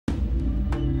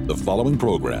The following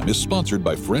program is sponsored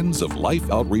by Friends of Life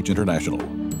Outreach International.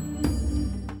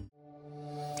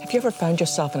 Have you ever found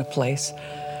yourself in a place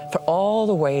where all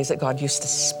the ways that God used to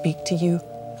speak to you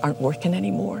aren't working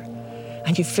anymore?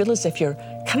 And you feel as if you're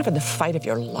kind of in the fight of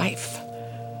your life.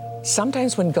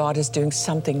 Sometimes when God is doing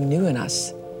something new in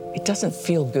us, it doesn't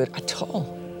feel good at all.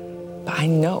 But I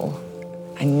know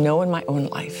in my own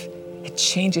life, it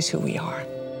changes who we are.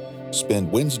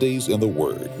 Spend Wednesdays in the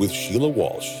Word with Sheila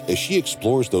Walsh as she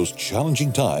explores those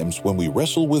challenging times when we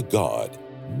wrestle with God.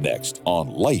 Next on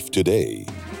Life Today.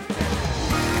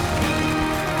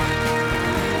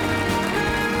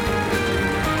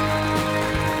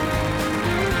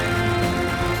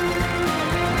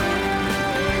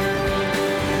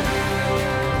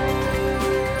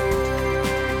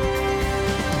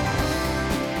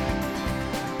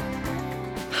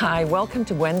 Hi, welcome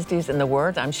to Wednesdays in the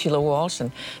Word. I'm Sheila Walsh,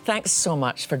 and thanks so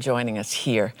much for joining us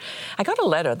here. I got a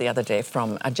letter the other day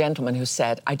from a gentleman who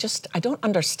said, I don't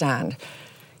understand.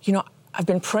 You know, I've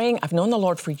been praying, I've known the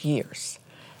Lord for years,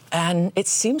 and it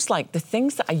seems like the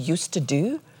things that I used to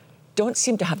do don't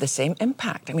seem to have the same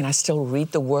impact. I mean, I still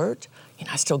read the Word,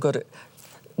 I still go to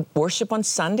worship on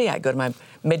Sunday, I go to my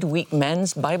midweek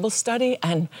men's Bible study,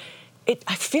 and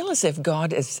I feel as if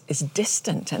God is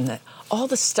distant, and that all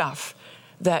the stuff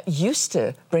that used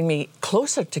to bring me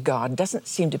closer to God doesn't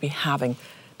seem to be having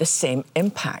the same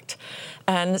impact.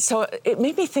 And so it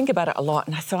made me think about it a lot.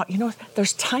 And I thought,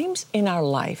 there's times in our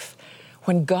life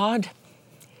when God,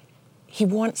 He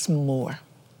wants more.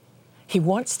 He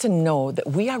wants to know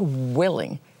that we are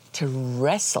willing to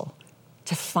wrestle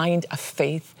to find a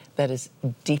faith that is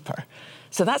deeper.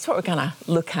 So that's what we're going to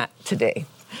look at today.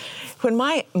 When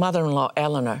my mother-in-law,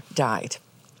 Eleanor, died,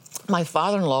 my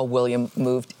father-in-law, William,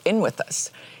 moved in with us.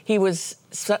 He was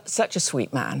such a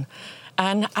sweet man.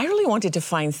 And I really wanted to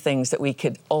find things that we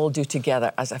could all do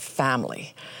together as a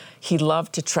family. He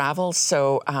loved to travel,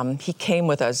 so he came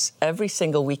with us every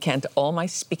single weekend to all my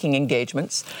speaking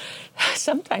engagements.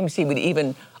 Sometimes he would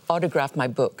even autograph my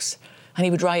books. And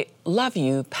he would write, "Love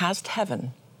you, past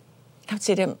heaven." I would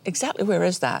say to him, "Exactly where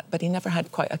is that?" But he never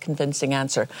had quite a convincing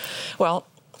answer. Well,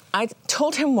 I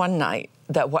told him one night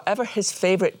that whatever his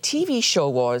favorite TV show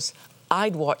was,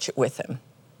 I'd watch it with him.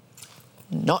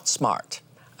 Not smart.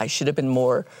 I should have been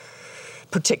more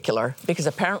particular, because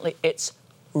apparently it's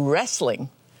wrestling.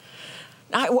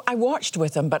 I watched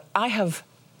with him, but I have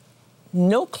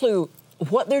no clue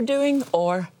what they're doing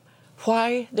or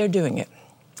why they're doing it.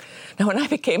 Now, when I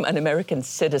became an American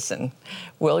citizen,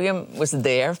 William was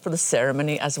there for the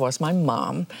ceremony, as was my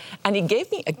mom, and he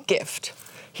gave me a gift.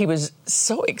 He was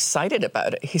so excited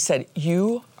about it. He said,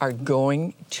 "You are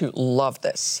going to love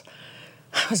this."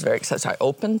 I was very excited. So I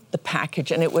opened the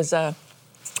package, and it was a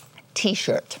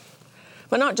T-shirt.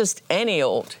 But not just any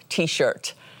old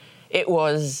T-shirt. It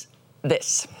was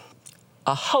this,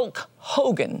 a Hulk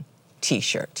Hogan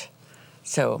T-shirt.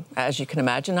 So, as you can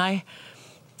imagine, I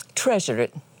treasure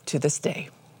it to this day.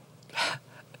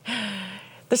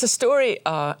 There's a story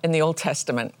in the Old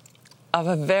Testament of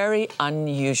a very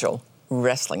unusual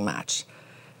wrestling match.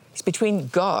 It's between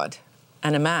God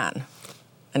and a man,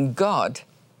 and God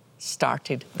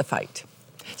started the fight.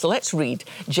 So let's read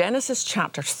Genesis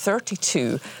chapter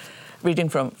 32, reading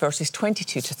from verses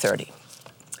 22 to 30.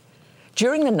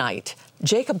 During the night,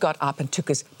 Jacob got up and took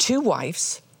his 2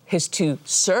 wives, his 2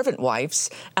 servant wives,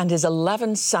 and his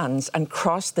 11 sons, and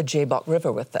crossed the Jabbok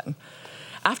River with them.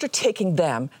 After taking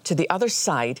them to the other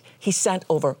side, he sent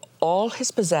over all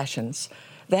his possessions.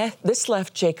 This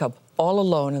left Jacob all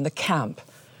alone in the camp.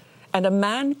 And a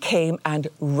man came and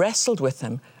wrestled with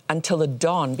him until the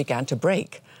dawn began to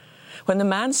break. When the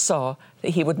man saw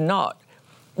that he would not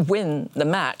win the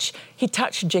match, he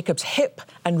touched Jacob's hip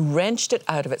and wrenched it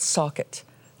out of its socket.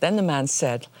 Then the man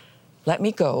said, "Let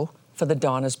me go, for the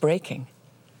dawn is breaking."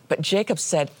 But Jacob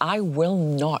said, "I will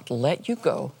not let you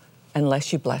go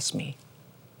unless you bless me."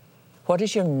 "What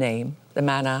is your name?" the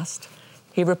man asked.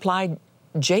 He replied,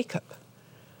 "Jacob."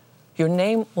 "Your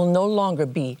name will no longer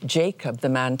be Jacob," the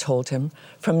man told him.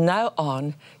 "From now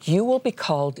on, you will be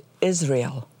called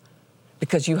Israel,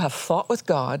 because you have fought with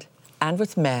God and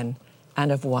with men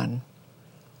and have won."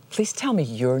 "Please tell me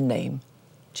your name,"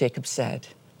 Jacob said.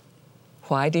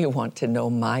 "Why do you want to know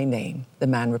my name?" the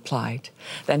man replied.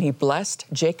 Then he blessed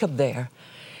Jacob there.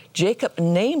 Jacob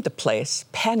named the place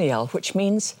Peniel, which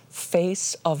means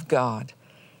face of God.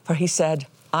 For he said,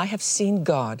 "I have seen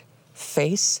God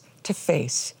face to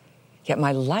face, yet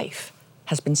my life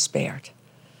has been spared."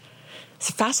 It's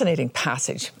a fascinating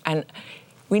passage, and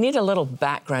we need a little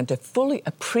background to fully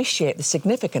appreciate the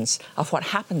significance of what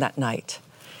happened that night.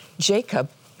 Jacob,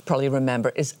 you probably remember,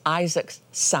 is Isaac's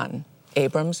son.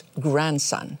 Abram's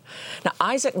grandson. Now,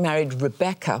 Isaac married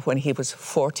Rebekah when he was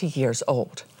 40 years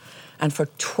old. And for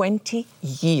 20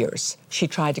 years, she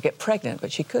tried to get pregnant,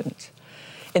 but she couldn't.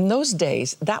 In those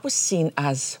days, that was seen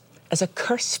as a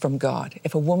curse from God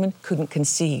if a woman couldn't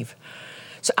conceive.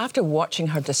 So after watching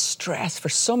her distress for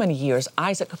so many years,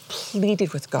 Isaac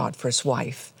pleaded with God for his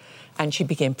wife, and she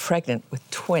became pregnant with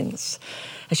twins.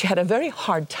 And she had a very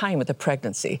hard time with the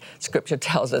pregnancy. Scripture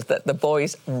tells us that the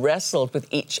boys wrestled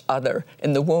with each other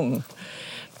in the womb.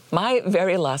 My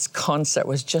very last concert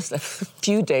was just a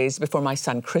few days before my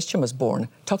son Christian was born.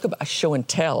 Talk about a show and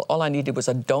tell. All I needed was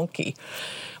a donkey.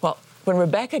 Well, when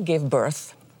Rebekah gave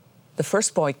birth, the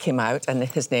first boy came out and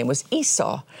his name was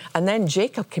Esau. And then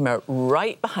Jacob came out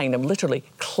right behind him, literally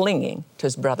clinging to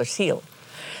his brother's heel.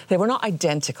 They were not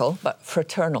identical, but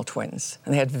fraternal twins.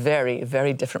 And they had very,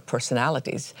 very different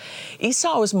personalities.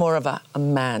 Esau was more of a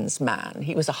man's man.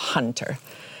 He was a hunter.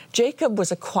 Jacob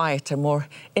was a quieter, more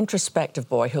introspective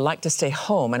boy who liked to stay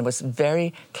home and was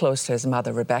very close to his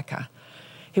mother, Rebekah.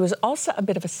 He was also a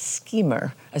bit of a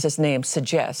schemer, as his name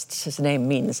suggests. His name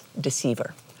means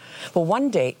deceiver. Well, one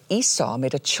day, Esau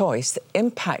made a choice that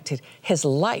impacted his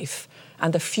life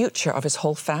and the future of his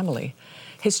whole family.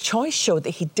 His choice showed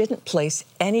that he didn't place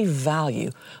any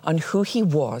value on who he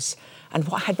was and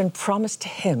what had been promised to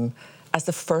him as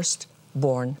the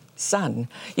firstborn son.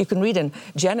 You can read in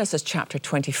Genesis chapter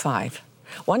 25.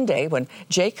 One day, when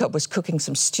Jacob was cooking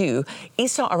some stew,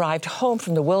 Esau arrived home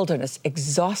from the wilderness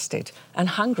exhausted and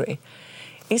hungry.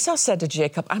 Esau said to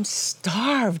Jacob, "I'm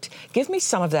starved. Give me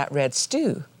some of that red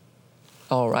stew."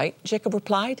 "All right," Jacob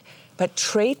replied, "but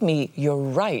trade me your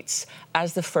rights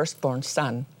as the firstborn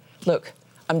son." "Look,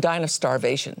 I'm dying of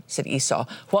starvation," said Esau.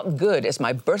 "What good is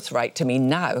my birthright to me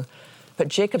now?" But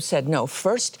Jacob said, "No,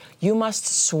 first you must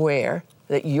swear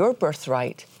that your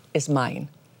birthright is mine."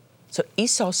 So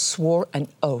Esau swore an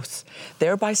oath,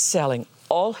 thereby selling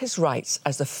all his rights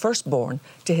as the firstborn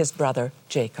to his brother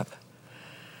Jacob.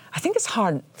 I think it's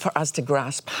hard for us to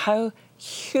grasp how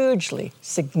hugely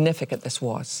significant this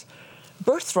was.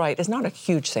 Birthright is not a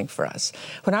huge thing for us.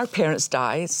 When our parents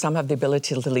die, some have the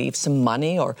ability to leave some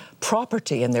money or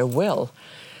property in their will.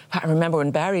 I remember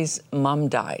when Barry's mum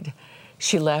died,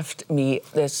 she left me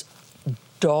this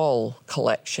doll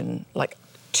collection, like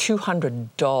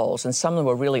 200 dolls, and some of them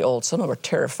were really old, some of them were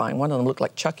terrifying. One of them looked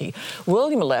like Chucky.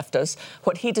 William left us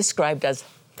what he described as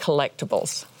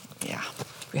collectibles. Yeah,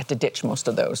 we had to ditch most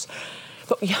of those.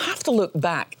 But you have to look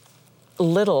back a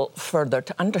little further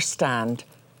to understand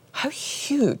how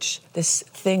huge this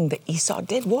thing that Esau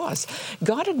did was.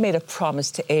 God had made a promise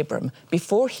to Abram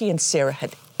before he and Sarah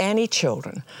had any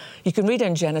children. You can read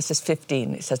in Genesis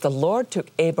 15, it says, "The Lord took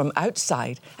Abram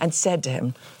outside and said to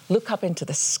him, 'Look up into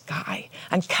the sky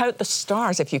and count the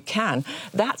stars if you can.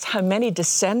 That's how many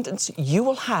descendants you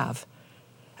will have.'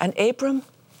 And Abram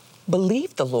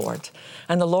believed the Lord,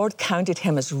 and the Lord counted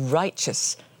him as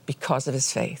righteous because of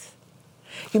his faith."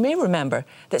 You may remember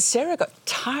that Sarah got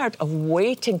tired of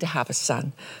waiting to have a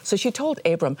son, so she told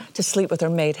Abram to sleep with her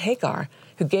maid Hagar,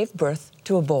 who gave birth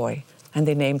to a boy, and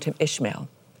they named him Ishmael.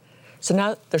 So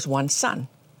now there's one son.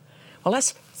 Well,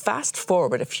 let's fast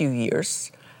forward a few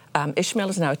years. Ishmael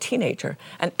is now a teenager,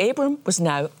 and Abram was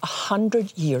now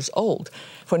 100 years old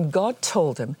when God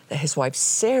told him that his wife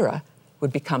Sarah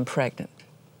would become pregnant.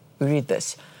 We read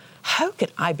this. "How can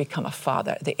I become a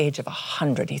father at the age of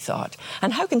 100, he thought.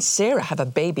 And how can Sarah have a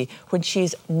baby when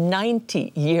she's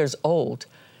 90 years old?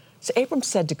 So Abram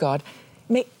said to God,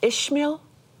 "May Ishmael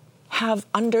have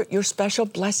under your special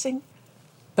blessing?"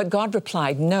 But God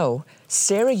replied, "No,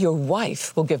 Sarah, your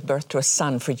wife, will give birth to a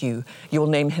son for you. You will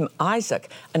name him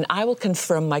Isaac, and I will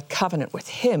confirm my covenant with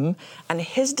him and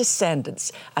his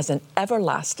descendants as an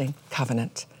everlasting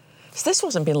covenant." So this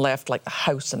wasn't being left like the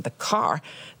house and the car.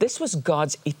 This was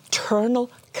God's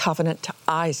eternal covenant to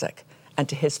Isaac and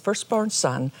to his firstborn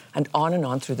son, and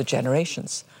on through the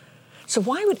generations. So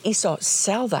why would Esau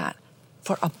sell that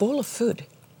for a bowl of food?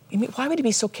 I mean, why would he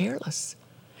be so careless?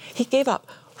 He gave up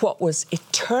what was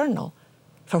eternal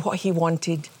for what he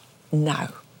wanted now.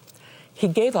 He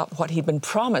gave up what he'd been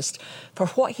promised for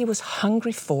what he was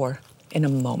hungry for in a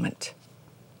moment.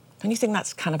 Don't you think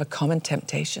that's kind of a common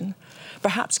temptation?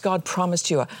 Perhaps God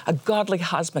promised you a godly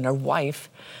husband or wife,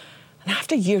 and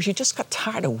after years you just got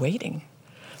tired of waiting.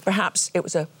 Perhaps it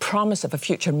was a promise of a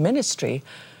future ministry,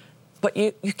 but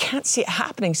you can't see it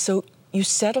happening, so you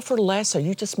settle for less or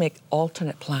you just make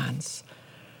alternate plans.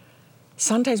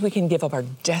 Sometimes we can give up our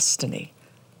destiny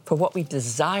for what we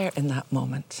desire in that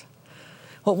moment.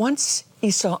 Well, once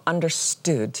Esau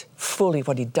understood fully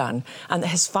what he'd done and that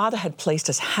his father had placed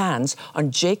his hands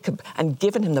on Jacob and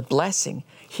given him the blessing,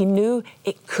 he knew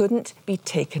it couldn't be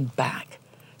taken back.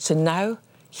 So now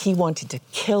he wanted to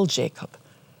kill Jacob.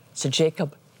 So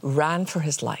Jacob ran for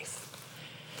his life.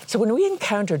 So when we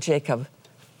encounter Jacob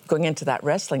going into that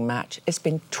wrestling match, it's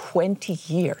been 20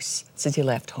 years since he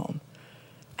left home.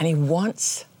 And he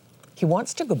wants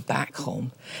to go back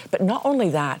home. But not only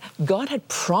that, God had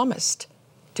promised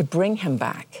to bring him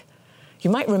back. You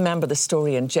might remember the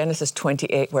story in Genesis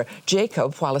 28 where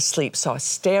Jacob, while asleep, saw a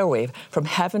stairway from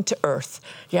heaven to earth.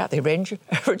 Yeah, the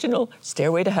original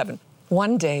stairway to heaven.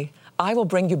 One day, I will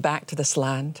bring you back to this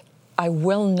land. I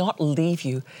will not leave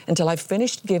you until I've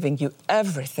finished giving you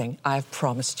everything I have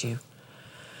promised you.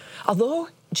 Although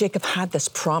Jacob had this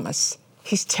promise,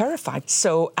 he's terrified.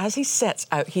 So as he sets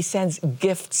out, he sends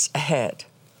gifts ahead.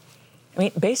 I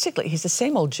mean, basically, he's the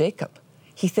same old Jacob.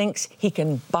 He thinks he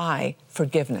can buy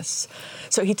forgiveness.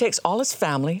 So he takes all his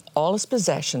family, all his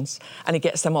possessions, and he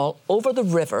gets them all over the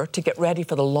river to get ready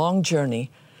for the long journey.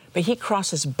 But he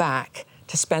crosses back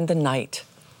to spend the night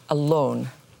alone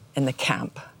in the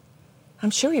camp. I'm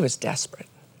sure he was desperate.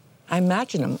 I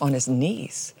imagine him on his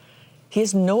knees. He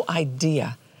has no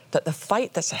idea that the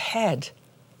fight that's ahead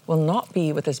will not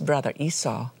be with his brother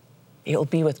Esau. It will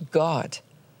be with God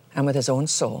and with his own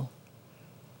soul.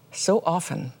 So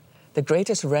often, the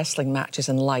greatest wrestling matches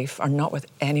in life are not with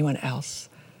anyone else.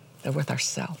 They're with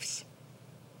ourselves.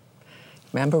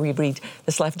 Remember, we read,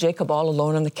 this left Jacob all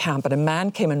alone in the camp, and a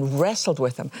man came and wrestled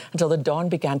with him until the dawn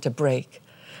began to break.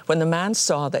 When the man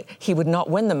saw that he would not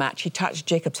win the match, he touched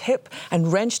Jacob's hip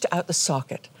and wrenched out the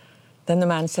socket. Then the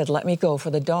man said, let me go, for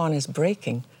the dawn is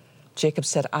breaking. Jacob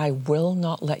said, I will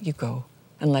not let you go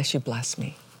unless you bless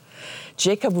me.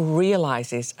 Jacob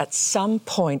realizes at some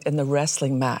point in the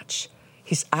wrestling match,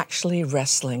 he's actually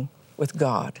wrestling with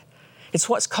God. It's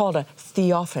what's called a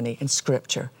theophany in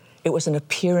Scripture. It was an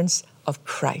appearance of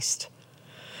Christ.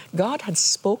 God had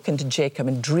spoken to Jacob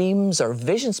in dreams or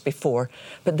visions before,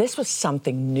 but this was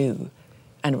something new,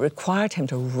 and it required him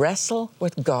to wrestle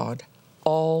with God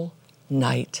all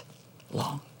night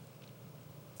long.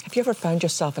 Have you ever found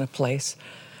yourself in a place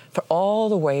where all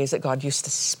the ways that God used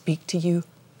to speak to you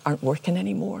aren't working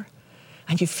anymore,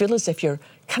 and you feel as if you're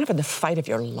kind of in the fight of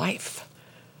your life?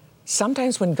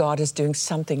 Sometimes when God is doing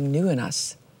something new in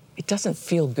us, it doesn't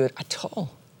feel good at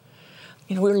all.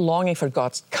 You know, we're longing for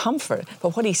God's comfort,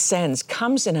 but what he sends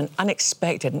comes in an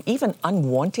unexpected and even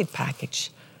unwanted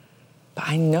package. But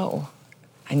I know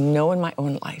in my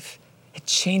own life, it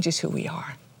changes who we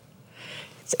are.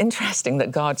 It's interesting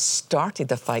that God started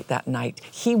the fight that night.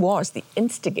 He was the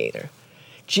instigator.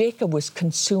 Jacob was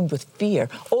consumed with fear,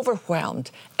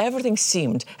 overwhelmed. Everything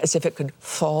seemed as if it could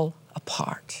fall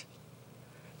apart.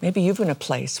 Maybe you're in a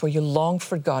place where you long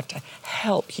for God to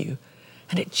help you,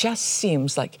 and it just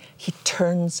seems like he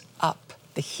turns up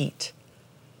the heat.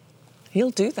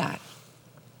 He'll do that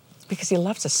because he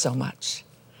loves us so much.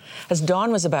 As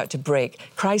dawn was about to break,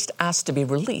 Christ asked to be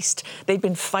released. They'd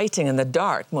been fighting in the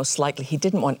dark. Most likely, he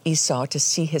didn't want Esau to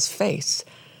see his face.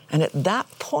 And at that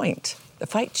point, the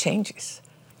fight changes.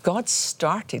 God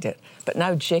started it, but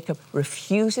now Jacob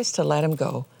refuses to let him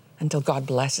go until God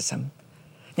blesses him.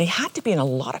 And he had to be in a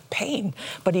lot of pain,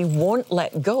 but he won't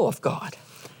let go of God.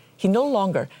 He no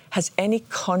longer has any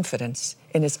confidence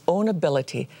in his own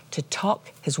ability to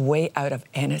talk his way out of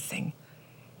anything.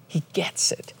 He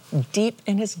gets it deep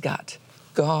in his gut.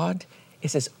 God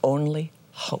is his only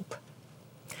hope.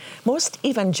 Most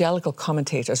evangelical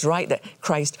commentators write that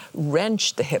Christ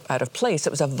wrenched the hip out of place.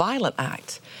 It was a violent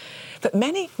act. But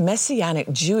many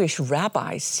Messianic Jewish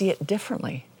rabbis see it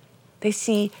differently. They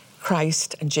see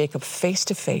Christ and Jacob face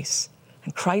to face,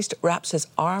 and Christ wraps his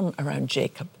arm around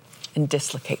Jacob and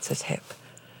dislocates his hip.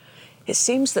 It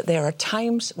seems that there are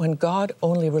times when God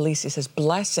only releases his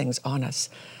blessings on us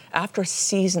after a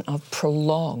season of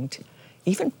prolonged,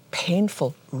 even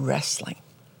painful wrestling.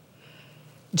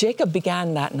 Jacob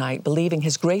began that night believing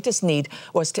his greatest need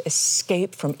was to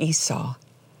escape from Esau.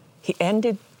 He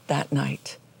ended that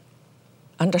night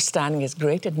understanding his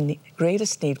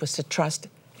greatest need was to trust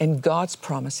in God's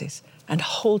promises and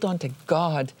hold on to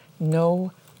God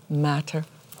no matter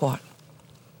what.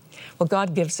 Well,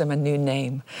 God gives him a new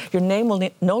name. Your name will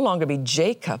no longer be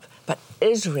Jacob, but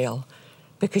Israel,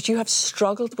 because you have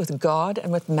struggled with God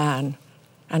and with man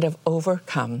and have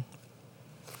overcome.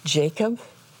 Jacob,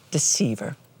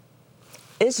 deceiver.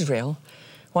 Israel,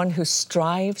 one who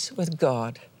strives with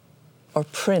God, or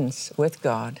prince with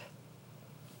God.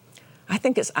 I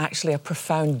think it's actually a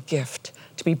profound gift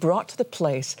to be brought to the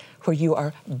place where you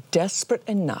are desperate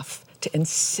enough to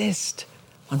insist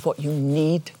on what you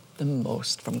need the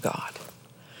most from God.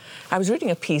 I was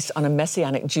reading a piece on a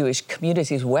Messianic Jewish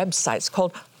community's website. It's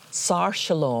called Sar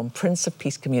Shalom, Prince of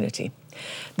Peace Community.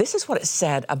 This is what it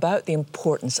said about the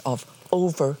importance of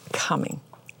overcoming.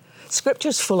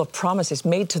 Scripture's full of promises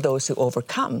made to those who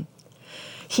overcome.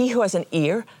 He who has an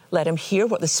ear, let him hear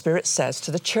what the Spirit says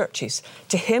to the churches.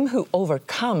 To him who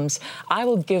overcomes, I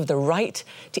will give the right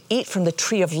to eat from the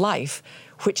tree of life,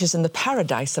 which is in the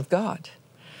paradise of God.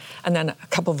 And then a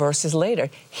couple verses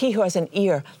later, he who has an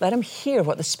ear, let him hear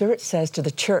what the Spirit says to the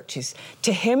churches.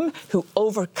 To him who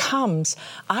overcomes,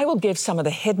 I will give some of the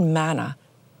hidden manna.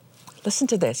 Listen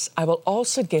to this. I will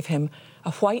also give him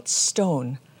a white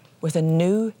stone with a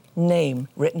new name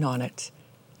written on it,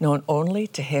 known only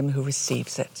to him who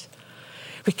receives it.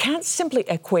 We can't simply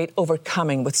equate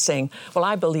overcoming with saying, well,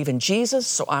 I believe in Jesus,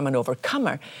 so I'm an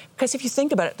overcomer. Because if you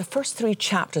think about it, the first 3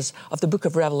 chapters of the book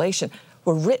of Revelation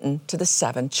were written to the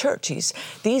 7 churches.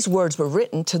 These words were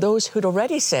written to those who'd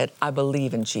already said, I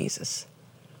believe in Jesus.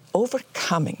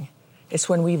 Overcoming is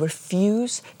when we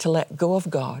refuse to let go of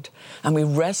God and we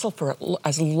wrestle for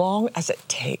as long as it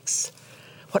takes.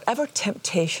 Whatever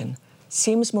temptation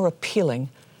seems more appealing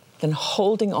than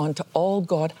holding on to all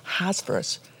God has for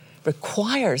us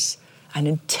requires an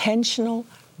intentional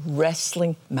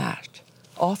wrestling match,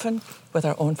 often with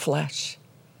our own flesh.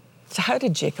 So how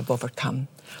did Jacob overcome?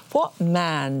 What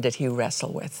man did he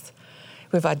wrestle with?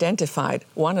 We've identified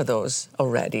one of those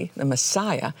already, the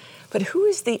Messiah, but who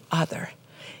is the other?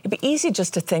 It'd be easy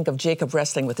just to think of Jacob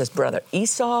wrestling with his brother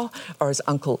Esau or his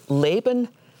uncle Laban,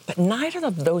 but neither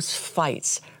of those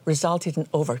fights resulted in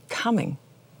overcoming.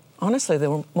 Honestly, they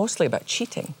were mostly about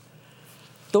cheating.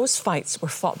 Those fights were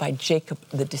fought by Jacob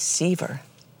the deceiver.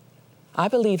 I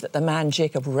believe that the man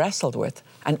Jacob wrestled with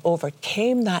and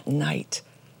overcame that night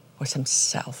was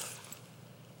himself.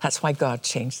 That's why God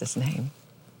changed his name.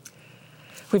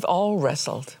 We've all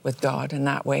wrestled with God in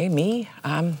that way. Me,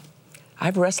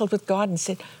 I've wrestled with God and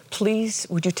said, please,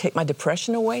 would you take my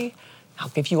depression away? I'll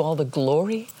give you all the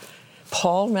glory.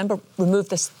 Paul, remember, removed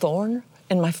this thorn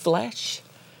in my flesh.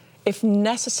 If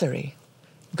necessary,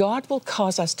 God will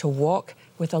cause us to walk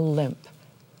with a limp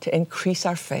to increase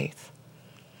our faith.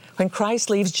 When Christ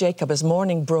leaves Jacob as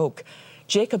morning broke,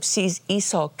 Jacob sees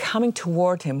Esau coming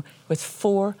toward him with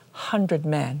 400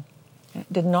 men.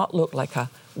 It did not look like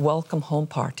a welcome home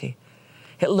party.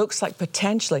 It looks like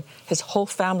potentially his whole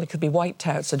family could be wiped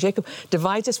out. So Jacob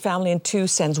divides his family in 2,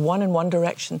 sends one in one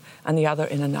direction and the other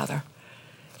in another.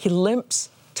 He limps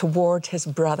toward his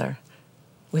brother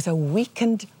with a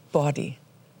weakened body,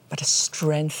 but a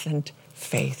strengthened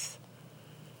faith.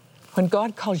 When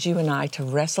God calls you and I to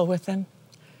wrestle with him,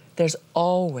 there's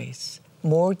always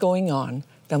more going on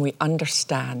than we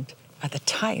understand at the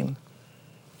time.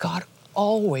 God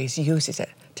always uses it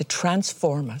to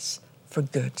transform us for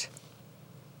good.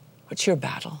 What's your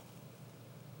battle?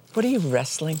 What are you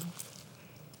wrestling?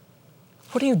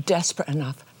 What are you desperate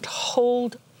enough to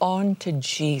hold on to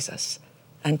Jesus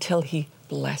until he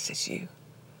blesses you?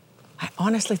 I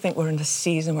honestly think we're in a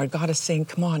season where God is saying,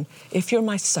 come on, if you're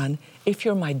my son, if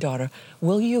you're my daughter,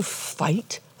 will you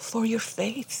fight for your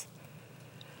faith?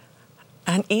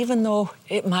 And even though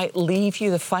it might leave you,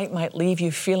 the fight might leave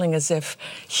you feeling as if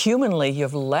humanly you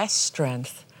have less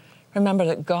strength, remember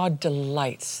that God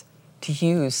delights to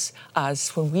use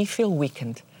us when we feel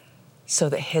weakened so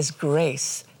that his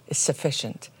grace is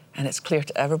sufficient and it's clear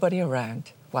to everybody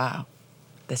around, wow,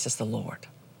 this is the Lord.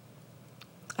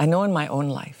 I know in my own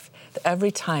life that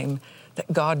every time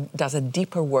that God does a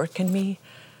deeper work in me,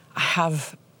 I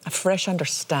have a fresh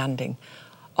understanding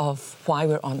of why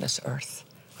we're on this earth.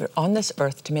 We're on this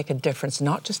earth to make a difference,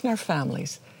 not just in our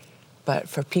families, but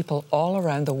for people all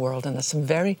around the world. And there's some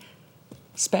very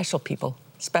special people,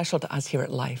 special to us here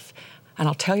at Life. And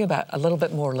I'll tell you about a little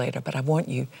bit more later, but I want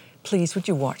you, please, would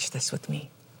you watch this with me?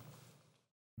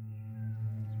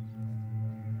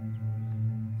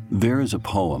 There is a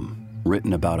poem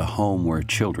written about a home where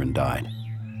children died.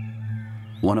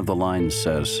 One of the lines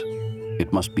says,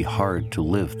 "It must be hard to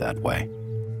live that way."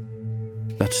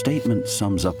 That statement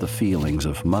sums up the feelings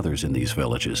of mothers in these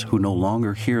villages who no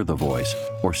longer hear the voice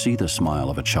or see the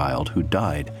smile of a child who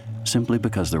died simply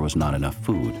because there was not enough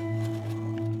food.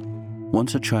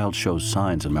 Once a child shows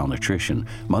signs of malnutrition,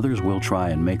 mothers will try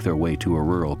and make their way to a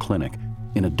rural clinic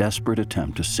in a desperate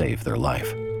attempt to save their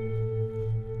life.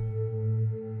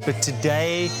 But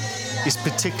today is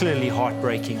particularly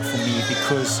heartbreaking for me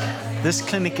because this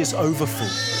clinic is overfull.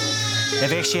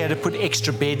 They've actually had to put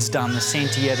extra beds down the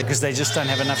center here because they just don't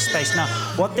have enough space. Now,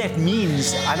 what that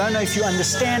means, I don't know if you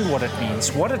understand what it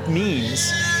means. What it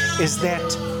means is that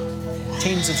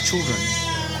tens of children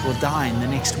will die in the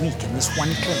next week in this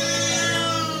one clinic.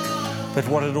 But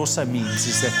what it also means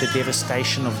is that the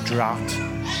devastation of drought,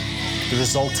 the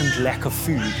resultant lack of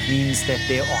food, means that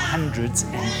there are hundreds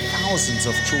and thousands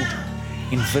of children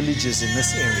in villages in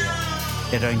this area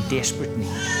that are in desperate need,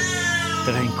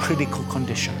 that are in critical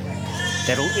condition,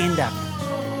 that will end up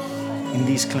in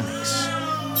these clinics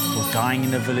or dying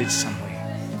in a village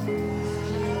somewhere,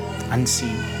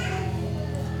 unseen,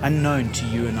 unknown to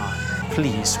you and I.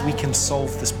 Please, we can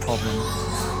solve this problem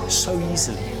so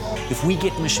easily. If we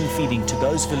get mission feeding to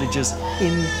those villages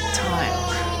in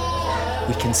time,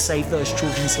 we can save those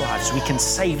children's lives. We can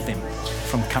save them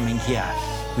from coming here.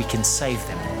 We can save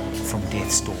them from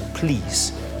death's door.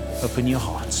 Please, open your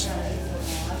hearts.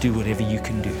 Do whatever you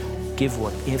can do. Give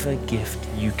whatever gift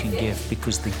you can give,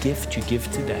 because the gift you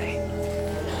give today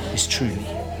is truly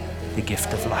the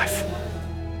gift of life.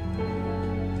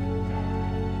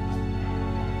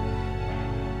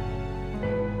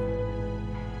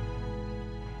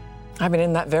 I've been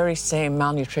in that very same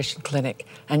malnutrition clinic,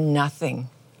 and nothing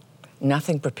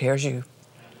prepares you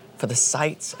for the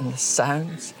sights and the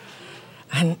sounds.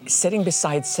 And sitting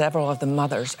beside several of the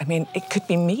mothers, I mean, it could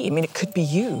be me, it could be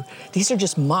you. These are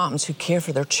just moms who care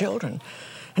for their children.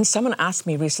 And someone asked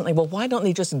me recently, well, why don't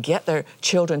they just get their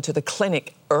children to the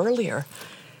clinic earlier?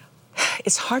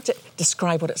 It's hard to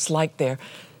describe what it's like there.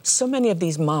 So many of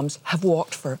these moms have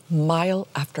walked for mile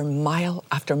after mile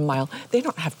after mile. They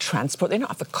don't have transport, they don't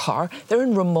have a car, they're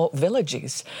in remote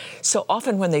villages. So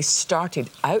often when they started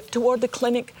out toward the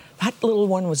clinic, that little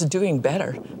one was doing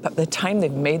better. But by the time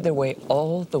they've made their way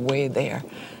all the way there,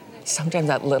 sometimes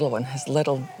that little one has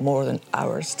little more than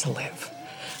hours to live.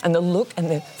 And the look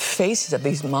and the faces of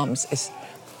these moms is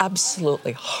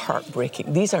absolutely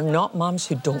heartbreaking. These are not moms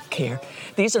who don't care.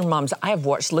 These are moms I have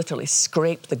watched literally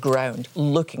scrape the ground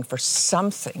looking for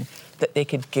something that they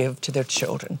could give to their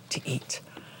children to eat.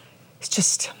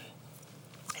 It's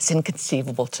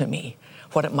inconceivable to me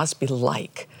what it must be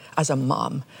like as a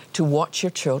mom to watch your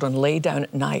children lay down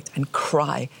at night and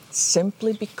cry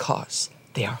simply because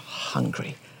they are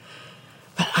hungry.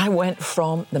 But I went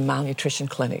from the malnutrition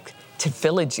clinic to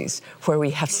villages where we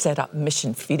have set up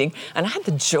mission feeding. And I had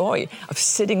the joy of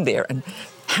sitting there and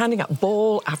handing out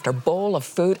bowl after bowl of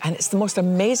food. And it's the most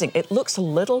amazing. It looks a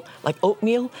little like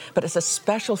oatmeal, but it's a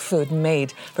special food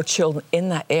made for children in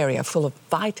that area, full of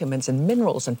vitamins and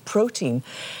minerals and protein.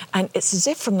 And it's as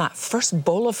if from that first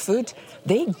bowl of food,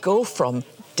 they go from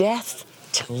death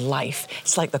to life.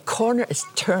 It's like the corner is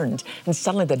turned and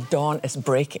suddenly the dawn is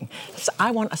breaking. So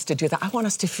I want us to do that. I want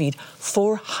us to feed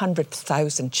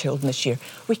 400,000 children this year.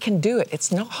 We can do it.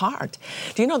 It's not hard.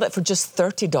 Do you know that for just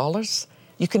 $30,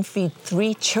 you can feed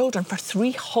 3 children for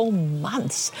 3 whole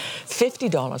months?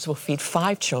 $50 will feed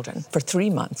 5 children for 3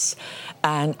 months,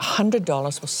 and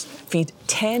 $100 will feed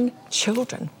 10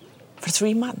 children for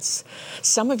 3 months.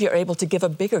 Some of you are able to give a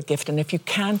bigger gift, and if you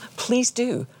can, please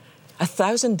do.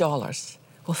 $1,000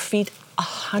 will feed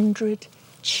 100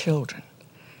 children.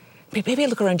 Maybe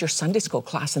look around your Sunday school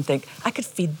class and think, I could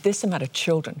feed this amount of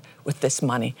children with this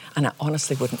money, and I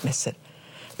honestly wouldn't miss it.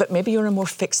 But maybe you're on a more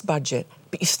fixed budget,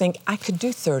 but you think, I could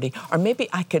do 30, or maybe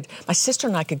my sister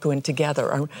and I could go in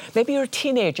together, or maybe you're a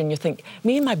teenager and you think,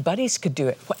 me and my buddies could do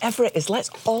it. Whatever it is,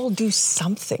 let's all do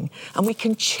something, and we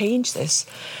can change this.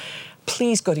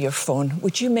 Please go to your phone.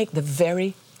 Would you make the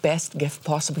very best gift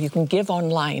possible? You can give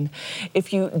online.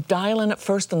 If you dial in at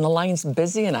first and the line's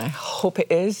busy, and I hope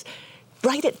it is,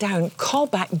 write it down, call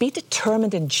back, be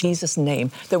determined in Jesus' name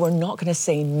that we're not going to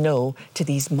say no to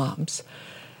these moms.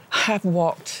 I've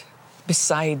walked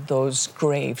beside those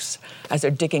graves as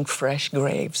they're digging fresh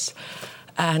graves.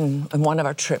 And on one of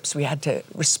our trips, we had to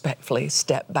respectfully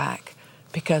step back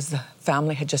because the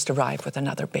family had just arrived with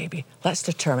another baby. Let's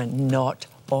determine not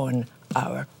on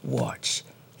our watch.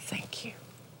 Thank you.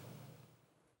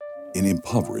 In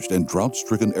impoverished and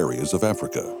drought-stricken areas of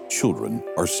Africa, children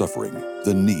are suffering.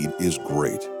 The need is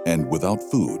great, and without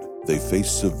food, they face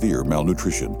severe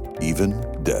malnutrition, even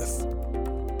death.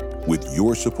 With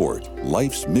your support,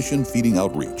 Life's Mission Feeding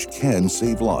Outreach can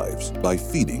save lives by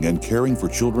feeding and caring for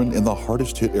children in the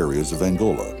hardest-hit areas of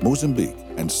Angola, Mozambique,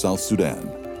 and South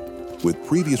Sudan. With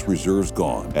previous reserves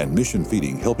gone and mission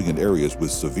feeding helping in areas with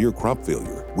severe crop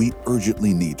failure, we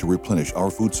urgently need to replenish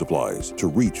our food supplies to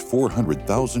reach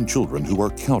 400,000 children who are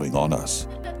counting on us.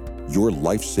 Your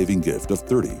life-saving gift of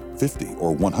 $30, $50,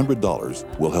 or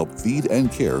 $100 will help feed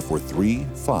and care for 3,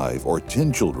 5, or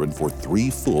 10 children for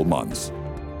 3 full months.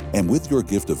 And with your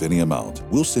gift of any amount,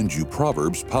 we'll send you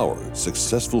Proverbs Power,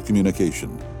 Successful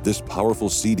Communication. This powerful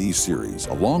CD series,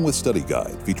 along with study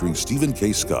guide featuring Stephen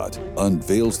K. Scott,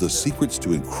 unveils the secrets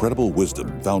to incredible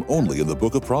wisdom found only in the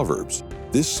book of Proverbs.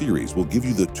 This series will give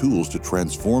you the tools to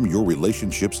transform your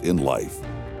relationships in life.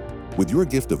 With your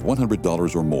gift of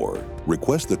 $100 or more,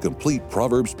 request the complete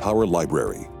Proverbs Power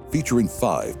Library, featuring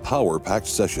 5 power-packed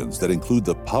sessions that include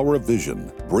the power of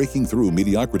vision, breaking through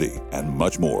mediocrity, and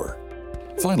much more.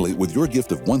 Finally, with your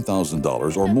gift of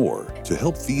 $1,000 or more to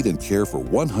help feed and care for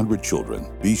 100 children,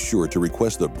 be sure to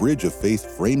request the Bridge of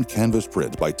Faith framed canvas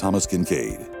print by Thomas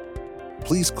Kincaid.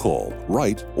 Please call,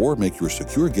 write, or make your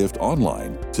secure gift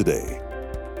online today.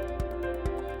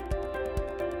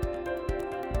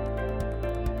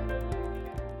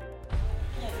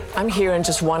 I'm here in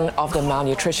just one of the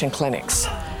malnutrition clinics.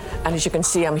 And as you can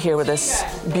see, I'm here with this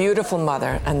beautiful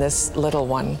mother and this little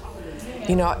one.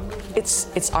 You know,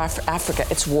 it's Africa,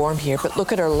 it's warm here, but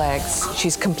look at her legs.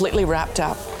 She's completely wrapped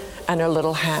up, and her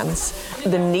little hands.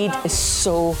 The need is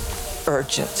so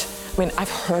urgent. I mean,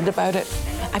 I've heard about it.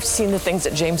 I've seen the things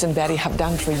that James and Betty have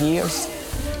done for years.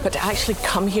 But to actually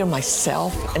come here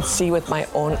myself and see with my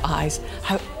own eyes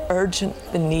how urgent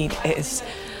the need is,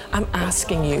 I'm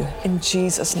asking you, in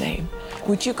Jesus' name,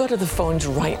 would you go to the phones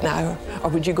right now, or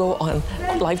would you go on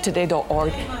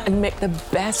livetoday.org and make the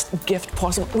best gift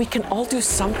possible? We can all do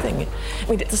something. I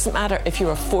mean, it doesn't matter if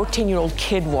you're a 14-year-old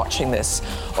kid watching this,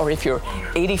 or if you're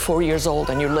 84 years old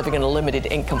and you're living on a limited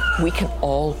income. We can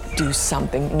all do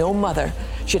something. No mother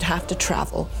should have to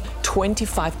travel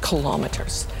 25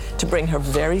 kilometers to bring her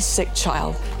very sick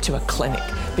child to a clinic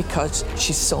because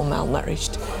she's so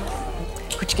malnourished.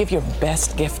 Would you give your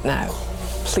best gift now?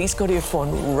 Please go to your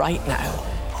phone right now.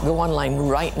 Go online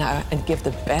right now and give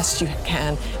the best you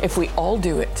can. If we all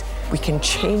do it, we can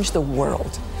change the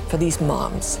world for these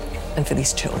moms and for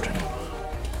these children.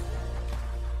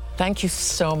 Thank you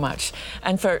so much.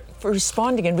 And for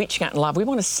responding and reaching out in love, we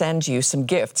want to send you some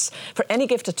gifts. For any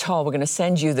gift at all, we're going to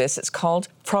send you this. It's called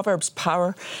Proverbs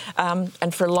Power.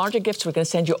 And for larger gifts, we're going to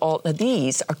send you all. Now,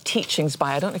 these are teachings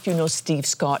by, I don't know if you know Steve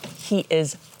Scott. He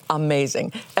is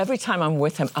amazing. Every time I'm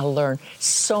with him, I learn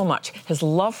so much. His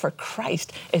love for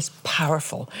Christ is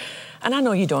powerful. And I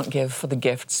know you don't give for the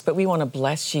gifts, but we want to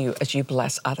bless you as you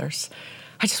bless others.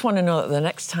 I just want to know that the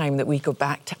next time that we go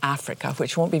back to Africa,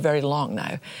 which won't be very long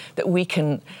now, that we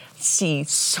can see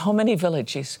so many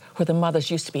villages where the mothers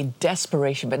used to be in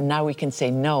desperation, but now we can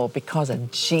say no, because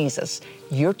of Jesus,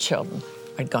 your children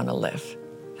are going to live.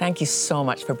 Thank you so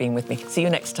much for being with me. See you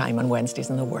next time on Wednesdays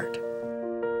in the Word.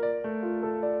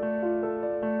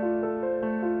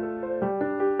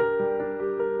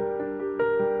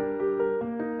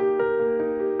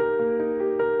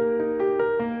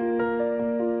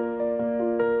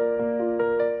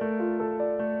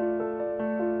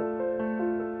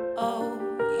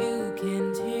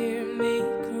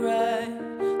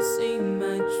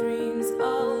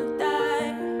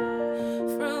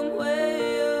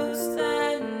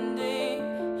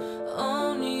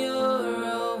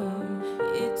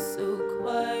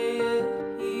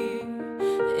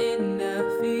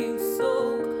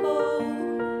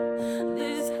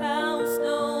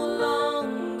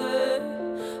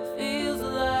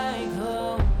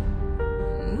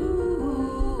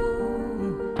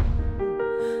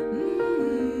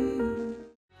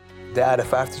 Dad,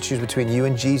 if I have to choose between you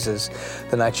and Jesus,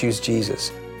 then I choose Jesus.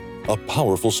 A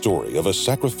powerful story of a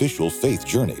sacrificial faith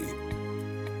journey.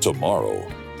 Tomorrow.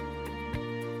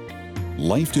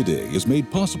 Life Today is made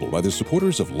possible by the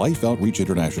supporters of Life Outreach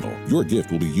International. Your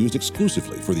gift will be used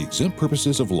exclusively for the exempt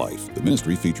purposes of life. The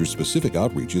ministry features specific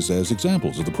outreaches as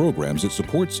examples of the programs it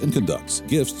supports and conducts.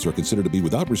 Gifts are considered to be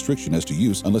without restriction as to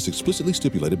use unless explicitly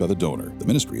stipulated by the donor. The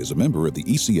ministry is a member of the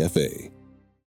ECFA.